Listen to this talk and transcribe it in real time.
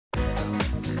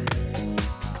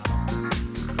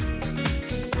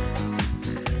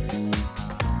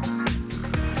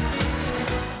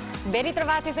Ben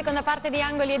ritrovati, seconda parte di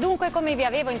Angoli, e dunque, come vi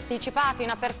avevo anticipato in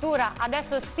apertura,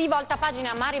 adesso si volta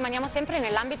pagina, ma rimaniamo sempre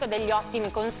nell'ambito degli ottimi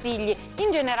consigli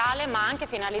in generale, ma anche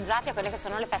finalizzati a quelle che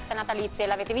sono le feste natalizie.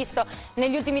 L'avete visto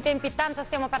negli ultimi tempi, tanto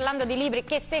stiamo parlando di libri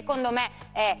che secondo me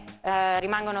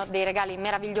rimangono dei regali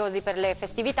meravigliosi per le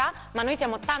festività, ma noi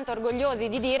siamo tanto orgogliosi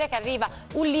di dire che arriva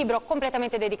un libro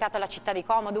completamente dedicato alla città di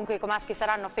Como, dunque i comaschi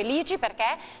saranno felici perché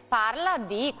parla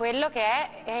di quello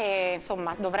che è,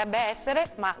 insomma, dovrebbe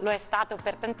essere, ma lo è stato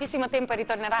per tantissimo tempo e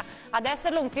ritornerà ad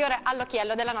esserlo, un fiore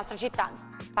all'occhiello della nostra città.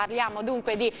 Parliamo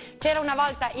dunque di C'era una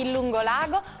volta il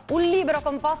lungolago, un libro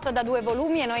composto da 2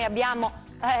 volumi, e noi abbiamo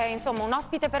insomma un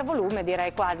ospite per volume,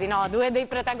 direi quasi, no? 2 dei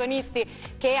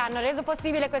protagonisti che hanno reso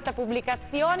possibile questa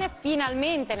pubblicazione,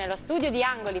 finalmente nello studio di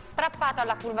Angoli, strappato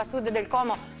alla curva sud del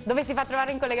Como, dove si fa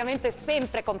trovare in collegamento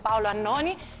sempre con Paolo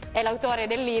Annoni, è l'autore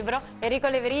del libro, Enrico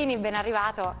Levrini. Ben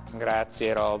arrivato.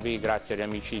 Grazie Roby, grazie agli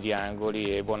amici di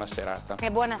Angoli e buona serata.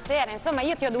 E buonasera, insomma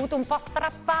io ti ho dovuto un po'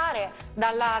 strappare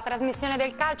dalla trasmissione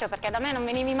del calcio perché da me non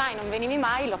venivi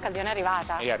mai, l'occasione è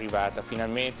arrivata. È arrivata,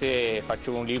 finalmente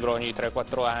faccio un libro ogni 3-4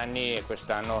 anni e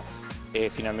quest'anno è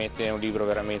finalmente un libro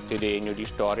veramente degno di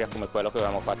storia come quello che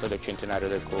avevamo fatto del centenario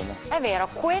del Como. È vero,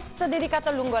 questo dedicato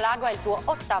al lungolago è il tuo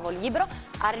 8º libro,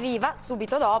 arriva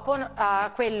subito dopo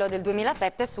quello del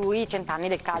 2007 sui 100 anni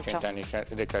del calcio. 100 anni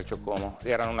del calcio Como.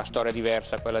 Era una storia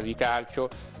diversa quella di calcio,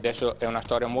 adesso è una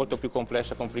storia molto più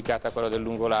complessa e complicata quella del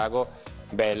lungolago,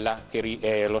 bella, che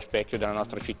è lo specchio della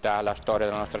nostra città, la storia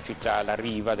della nostra città, la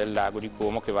riva del lago di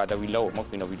Como che va da Villa Olmo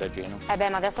fino a Villa Geno. Beh,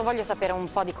 ma adesso voglio sapere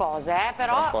un po' di cose,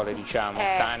 però... Un po' le diciamo,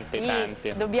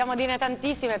 tante. Dobbiamo dire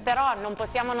tantissime, però non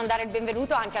possiamo non dare il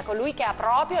benvenuto anche a colui che ha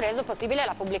proprio reso possibile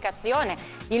la pubblicazione,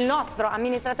 il nostro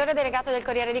amministratore delegato del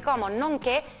Corriere di Como,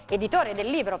 nonché editore del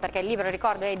libro, perché il libro,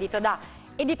 ricordo, è edito da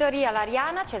Editoriale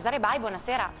Lariana. Cesare Bai,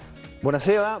 buonasera.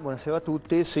 Buonasera a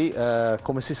tutti. Sì,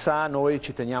 come si sa noi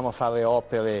ci teniamo a fare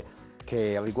opere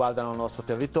che riguardano il nostro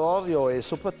territorio e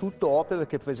soprattutto opere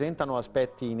che presentano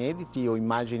aspetti inediti o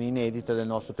immagini inedite del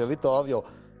nostro territorio.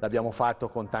 L'abbiamo fatto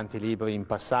con tanti libri in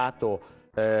passato,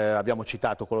 abbiamo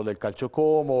citato quello del calcio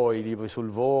Como, i libri sul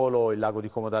volo, il lago di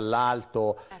Como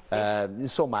dall'alto, sì.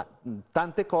 Insomma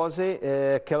tante cose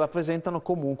che rappresentano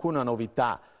comunque una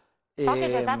novità. So che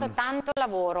c'è stato tanto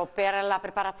lavoro per la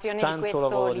preparazione di questo libro.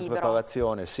 Tanto lavoro di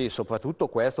preparazione, sì, soprattutto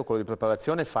quello di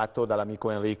preparazione fatto dall'amico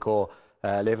Enrico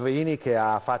Levrini, che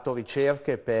ha fatto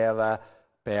ricerche per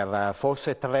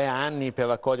forse 3 anni per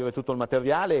raccogliere tutto il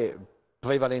materiale,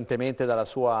 prevalentemente dalla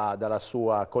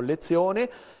sua collezione,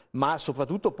 ma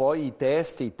soprattutto poi i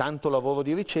testi, tanto lavoro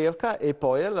di ricerca e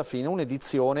poi alla fine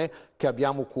un'edizione che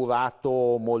abbiamo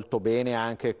curato molto bene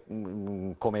anche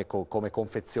come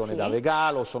confezione, sì, da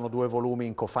regalo. Sono 2 volumi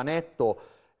in cofanetto,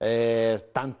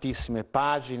 tantissime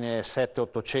pagine,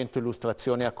 700-800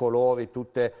 illustrazioni a colori,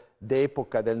 tutte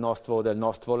d'epoca del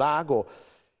nostro lago.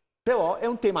 Però è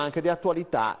un tema anche di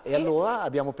attualità, sì, e allora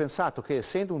abbiamo pensato che,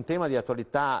 essendo un tema di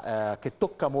attualità che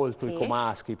tocca molto, sì, i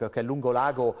comaschi, perché il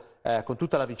lungolago con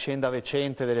tutta la vicenda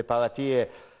recente delle paratie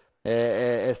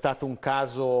è stato un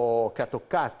caso che ha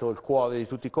toccato il cuore di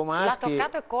tutti i comaschi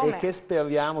e che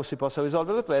speriamo si possa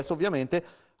risolvere presto. Ovviamente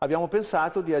abbiamo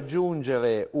pensato di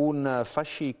aggiungere un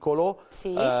fascicolo,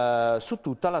 sì, su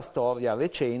tutta la storia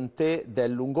recente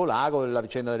del lungolago, della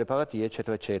vicenda delle paratie,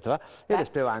 eccetera, eccetera, e le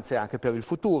speranze anche per il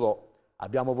futuro.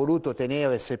 Abbiamo voluto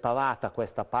tenere separata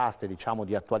questa parte, diciamo,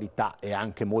 di attualità e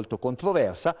anche molto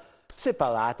controversa,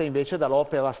 separata invece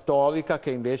dall'opera storica,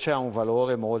 che invece ha un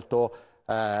valore molto,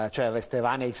 cioè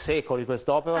resterà nei secoli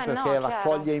quest'opera, perché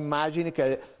raccoglie immagini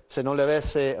che, se non le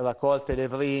avesse raccolte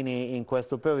Levrini in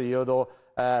questo periodo,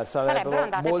 sarebbero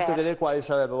molte delle quali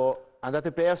sarebbero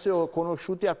andate perse o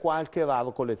conosciute a qualche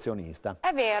raro collezionista.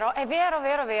 È vero, è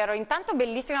vero. Intanto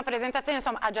bellissima presentazione,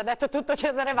 insomma, ha già detto tutto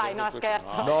Cesare Bai, no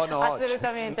scherzo. No,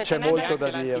 assolutamente. C'è molto da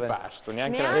dire.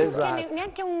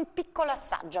 Neanche un piccolo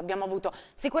assaggio abbiamo avuto.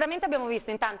 Sicuramente abbiamo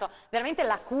visto intanto veramente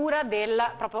la cura del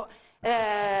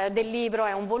libro,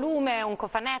 è un volume, è un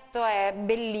cofanetto, è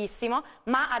bellissimo,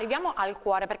 ma arriviamo al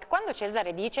cuore, perché quando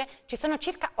Cesare dice ci sono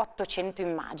circa 800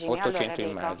 immagini. 800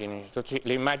 immagini.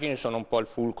 Le immagini sono un po' il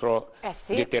fulcro,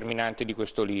 sì, determinante di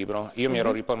questo libro. Io mi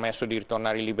ero ripromesso di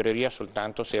ritornare in libreria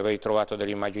soltanto se avevi trovato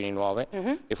delle immagini nuove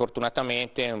e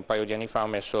fortunatamente un paio di anni fa ho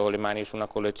messo le mani su una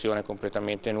collezione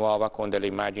completamente nuova con delle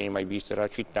immagini mai viste dalla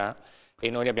città e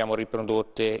noi le abbiamo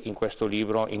riprodotte in questo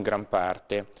libro in gran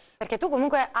parte. Perché tu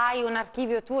comunque hai un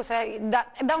archivio tuo,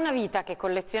 da una vita che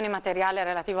collezioni materiale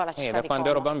relativo alla città di Como. Da quando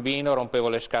ero bambino rompevo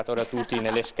le scatole a tutti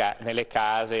nelle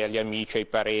case, agli amici, ai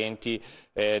parenti,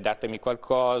 datemi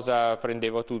qualcosa,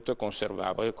 prendevo tutto e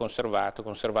conservavo. Ho conservato.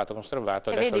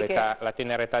 Adesso la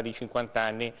tenera età di 50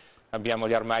 anni abbiamo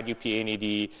gli armadi pieni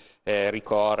di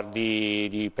ricordi,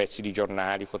 di pezzi di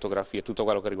giornali, fotografie, tutto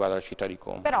quello che riguarda la città di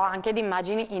Como. Però anche di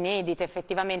immagini inedite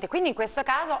effettivamente, quindi in questo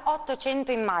caso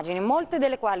 800 immagini, molte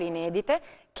delle quali inedite,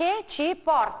 che ci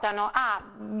portano a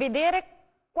vedere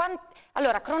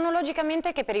allora,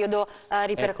 cronologicamente che periodo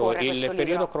ripercorre questo libro? Il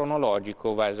periodo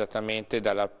cronologico va esattamente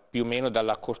più o meno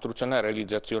dalla costruzione e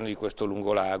realizzazione di questo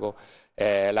lungolago.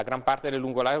 La gran parte del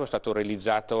lungolago è stato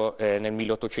realizzato nel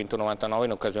 1899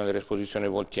 in occasione dell'esposizione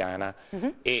voltiana,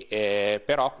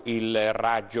 però il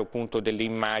raggio appunto delle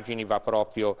immagini va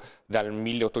proprio dal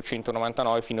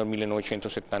 1899 fino al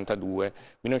 1972.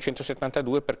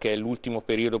 1972 perché è l'ultimo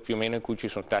periodo più o meno in cui ci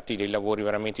sono stati dei lavori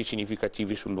veramente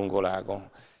significativi sul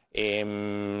lungolago.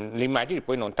 Le immagini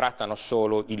poi non trattano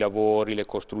solo i lavori, le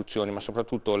costruzioni, ma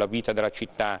soprattutto la vita della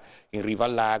città in riva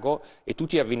al lago e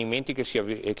tutti gli avvenimenti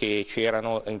che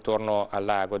c'erano intorno al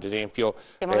lago, ad esempio.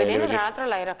 Stiamo vedendo tra l'altro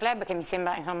l'Aeroclub che mi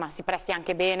sembra insomma si presti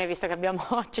anche bene, visto che abbiamo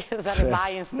CESARE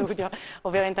By in studio.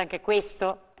 Ovviamente anche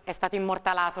questo è stato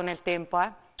immortalato nel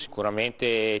tempo.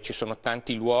 Sicuramente ci sono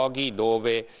tanti luoghi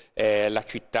dove la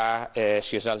città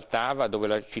si esaltava, dove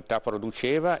la città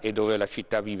produceva e dove la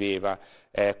città viveva,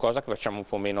 cosa che facciamo un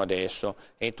po' meno adesso.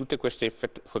 E in tutte queste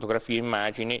fotografie e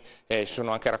immagini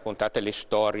sono anche raccontate le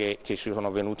storie che si sono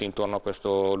avvenute intorno a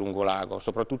questo lungolago,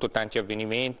 soprattutto tanti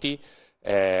avvenimenti.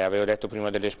 Avevo detto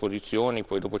prima delle esposizioni,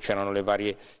 poi dopo c'erano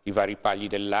i vari pagli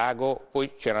del lago,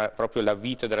 poi c'era proprio la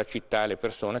vita della città e le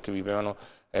persone che vivevano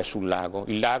sul lago.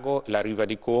 Il lago, la riva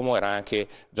di Como, era anche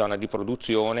zona di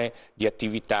produzione, di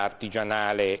attività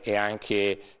artigianale e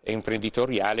anche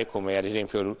imprenditoriale, come ad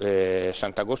esempio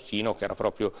Sant'Agostino, che era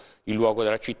proprio il luogo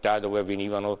della città dove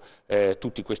avvenivano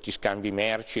tutti questi scambi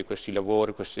merci, questi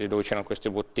lavori, dove c'erano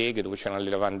queste botteghe, dove c'erano le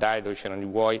lavandaie, dove c'erano i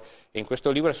buoi. E in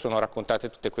questo libro sono raccontate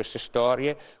tutte queste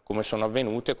storie, come sono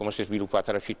avvenute, come si è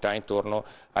sviluppata la città intorno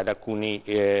ad alcuni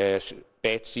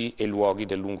pezzi e luoghi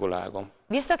del lungolago.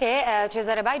 Visto che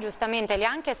CESARE By giustamente li ha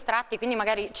anche estratti, quindi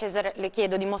magari Cesare le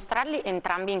chiedo di mostrarli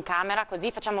entrambi in camera,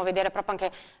 così facciamo vedere proprio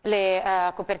anche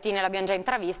le copertine, le abbiamo già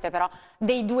intraviste, però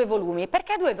dei 2 volumi.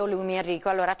 Perché 2 volumi, Enrico?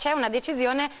 Allora, c'è una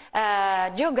decisione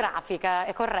geografica,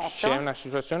 è corretto? C'è una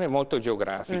situazione molto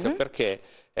geografica, perché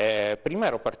prima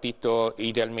ero partito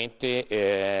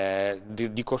idealmente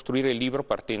di costruire il libro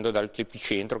partendo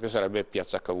dall'epicentro, che sarebbe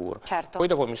Piazza Cavour. Certo. Poi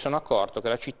dopo mi sono accorto che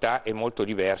la città è molto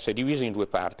diversa, è divisa in 2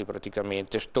 parti praticamente,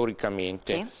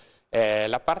 storicamente. Sì.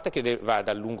 La parte che va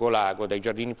dal lungolago, dai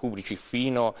giardini pubblici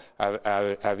fino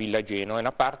a Villa Geno, è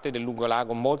una parte del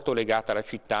lungolago molto legata alla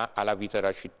città, alla vita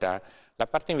della città. La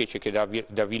parte invece che da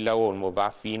Villa Olmo va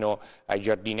fino ai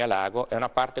giardini a lago è una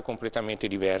parte completamente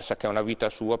diversa, che è una vita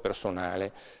sua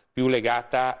personale, più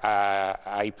legata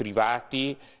ai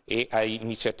privati e a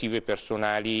iniziative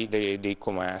personali dei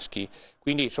comaschi.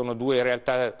 Quindi sono 2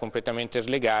 realtà completamente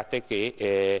slegate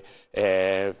che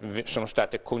sono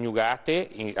state coniugate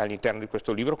all'interno di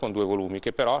questo libro con 2 volumi,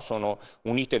 che però sono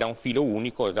unite da un filo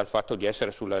unico e dal fatto di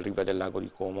essere sulla riva del lago di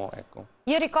Como. Ecco.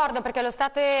 Io ricordo, perché lo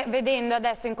state vedendo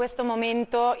adesso in questo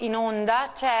momento in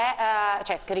onda,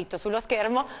 c'è scritto sullo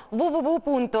schermo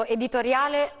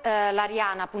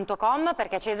www.editoriale.lariana.com,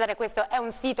 perché Cesare, questo è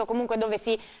un sito comunque dove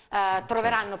si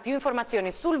troveranno più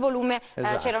informazioni sul volume,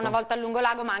 c'era una volta al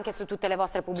lungolago, ma anche su tutte le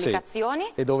vostre pubblicazioni.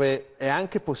 Sì. E dove è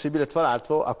anche possibile tra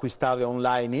l'altro acquistare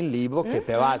online il libro, che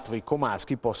peraltro i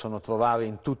comaschi possono trovare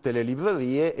in tutte le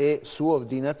librerie e su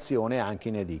ordinazione anche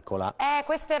in edicola.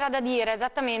 Questo era da dire,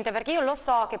 esattamente, perché io lo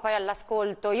so che poi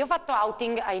all'ascolto, io ho fatto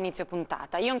outing a inizio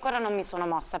puntata, io ancora non mi sono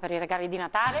mossa per i regali di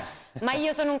Natale, ma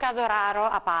io sono un caso raro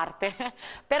a parte,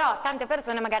 però tante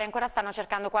persone magari ancora stanno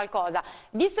cercando qualcosa.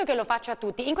 Visto che lo faccio a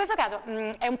tutti, in questo caso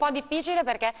è un po' difficile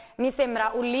perché mi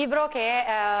sembra un libro che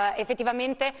effettivamente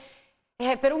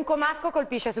per un comasco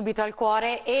colpisce subito al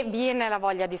cuore e viene la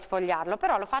voglia di sfogliarlo,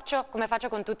 però lo faccio come faccio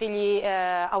con tutti gli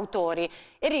autori.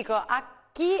 Enrico, a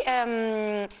chi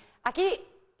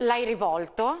l'hai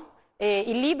rivolto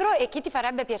il libro e chi ti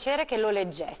farebbe piacere che lo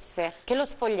leggesse, che lo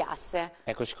sfogliasse?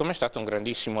 Ecco, siccome è stato un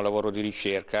grandissimo lavoro di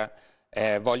ricerca,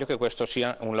 voglio che questo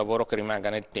sia un lavoro che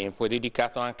rimanga nel tempo e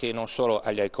dedicato anche non solo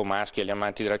agli comaschi, agli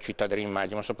amanti della città delle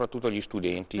immagini, ma soprattutto agli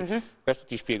studenti. Questo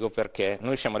ti spiego perché.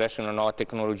 Noi siamo adesso in una nuova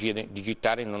tecnologia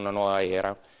digitale, in una nuova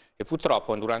era. E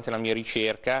purtroppo durante la mia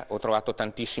ricerca ho trovato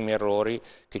tantissimi errori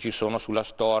che ci sono sulla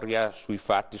storia, sui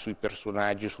fatti, sui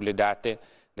personaggi, sulle date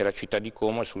della città di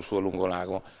Como e sul suo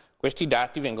lungolago. Questi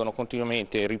dati vengono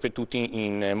continuamente ripetuti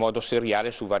in modo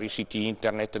seriale su vari siti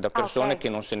internet da persone che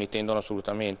non se ne intendono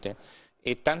assolutamente.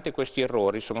 E tanti questi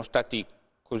errori sono stati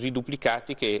così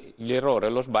duplicati che l'errore o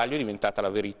lo sbaglio è diventata la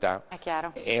verità. È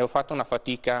chiaro. E ho fatto una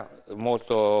fatica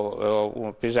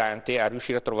molto pesante a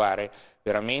riuscire a trovare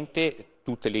veramente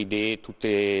tutte le idee, tutti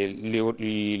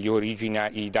i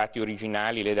dati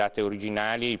originali, le date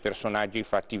originali, i personaggi, i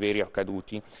fatti veri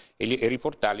accaduti e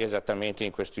riportarli esattamente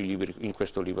in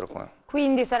questo libro qua.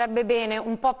 Quindi sarebbe bene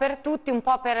un po' per tutti, un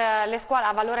po' per le scuole,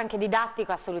 ha valore anche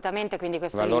didattico assolutamente, quindi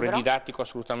questo libro? Valore didattico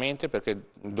assolutamente,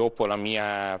 perché dopo la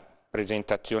mia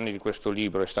presentazione di questo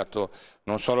libro è stato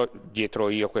non solo dietro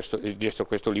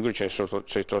questo libro c'è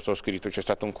sottoscritto, c'è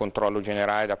stato un controllo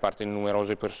generale da parte di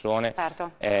numerose persone,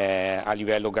 certo, a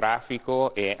livello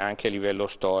grafico e anche a livello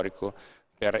storico,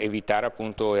 per evitare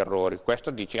appunto errori. Questo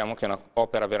diciamo che è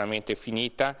un'opera veramente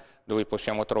finita, dove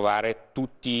possiamo trovare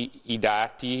tutti i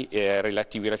dati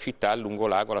relativi alla città, al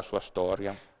lungolago, alla sua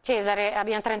storia. Cesare,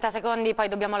 abbiamo 30 secondi, poi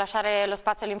dobbiamo lasciare lo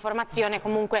spazio all'informazione.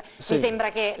 Comunque sì, mi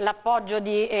sembra che l'appoggio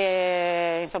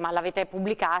insomma, l'avete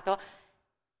pubblicato,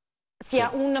 sia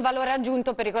sì, un valore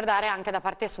aggiunto per ricordare anche da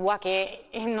parte sua che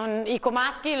i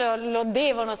comaschi lo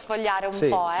devono sfogliare un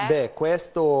po'. Beh,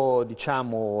 questo,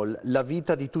 diciamo, la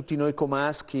vita di tutti noi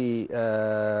comaschi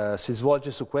si svolge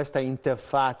su questa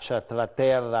interfaccia tra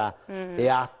terra e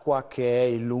acqua che è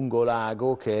il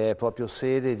lungolago, che è proprio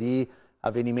sede di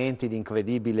avvenimenti di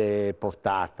incredibile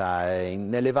portata.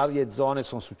 Nelle varie zone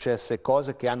sono successe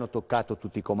cose che hanno toccato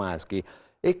tutti i comaschi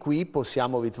e qui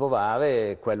possiamo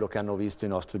ritrovare quello che hanno visto i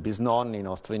nostri bisnonni, i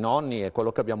nostri nonni e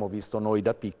quello che abbiamo visto noi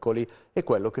da piccoli e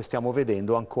quello che stiamo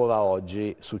vedendo ancora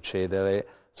oggi succedere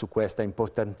su questa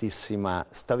importantissima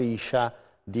striscia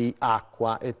di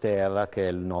acqua e terra che è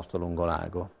il nostro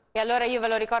lungolago. E allora io ve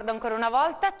lo ricordo ancora una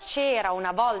volta, c'era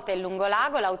una volta il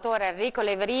lungolago, l'autore Enrico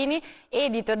Levrini,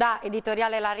 edito da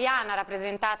Editoriale Lariana,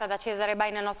 rappresentata da Cesare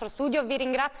Bai nel nostro studio. Vi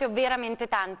ringrazio veramente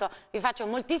tanto, vi faccio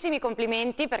moltissimi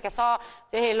complimenti perché so,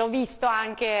 l'ho visto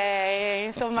anche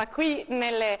insomma qui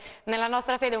nella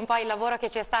nostra sede un po' il lavoro che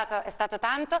c'è stato, è stato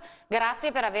tanto.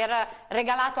 Grazie per aver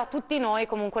regalato a tutti noi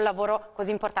comunque un lavoro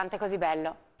così importante e così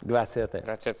bello. Grazie a te.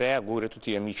 Grazie a te, auguri a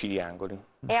tutti gli amici di Angoli.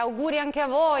 E auguri anche a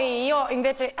voi, io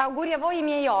invece auguri a voi i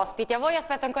miei ospiti, a voi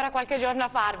aspetto ancora qualche giorno a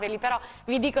farveli, però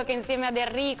vi dico che insieme ad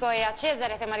Enrico e a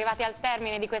Cesare siamo arrivati al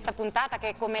termine di questa puntata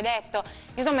che, come detto,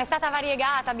 insomma è stata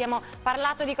variegata, abbiamo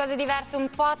parlato di cose diverse,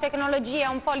 un po' tecnologia,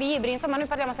 un po' libri, insomma noi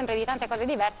parliamo sempre di tante cose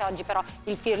diverse, oggi però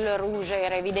il fil rouge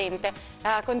era evidente.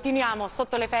 Continuiamo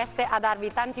sotto le feste a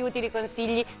darvi tanti utili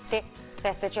consigli se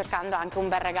stesse cercando anche un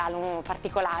bel regalo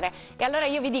particolare. E allora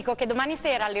io vi dico che domani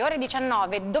sera alle ore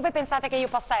 19, dove pensate che io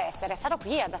possa essere? Sarò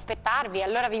qui ad aspettarvi,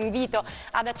 allora vi invito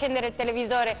ad accendere il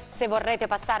televisore se vorrete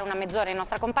passare una mezz'ora in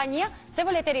nostra compagnia. Se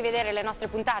volete rivedere le nostre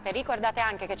puntate ricordate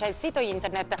anche che c'è il sito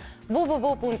internet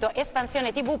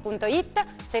www.espansionetv.it,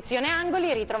 sezione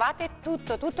Angoli, ritrovate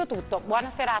tutto. Buona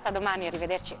serata, domani,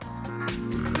 arrivederci.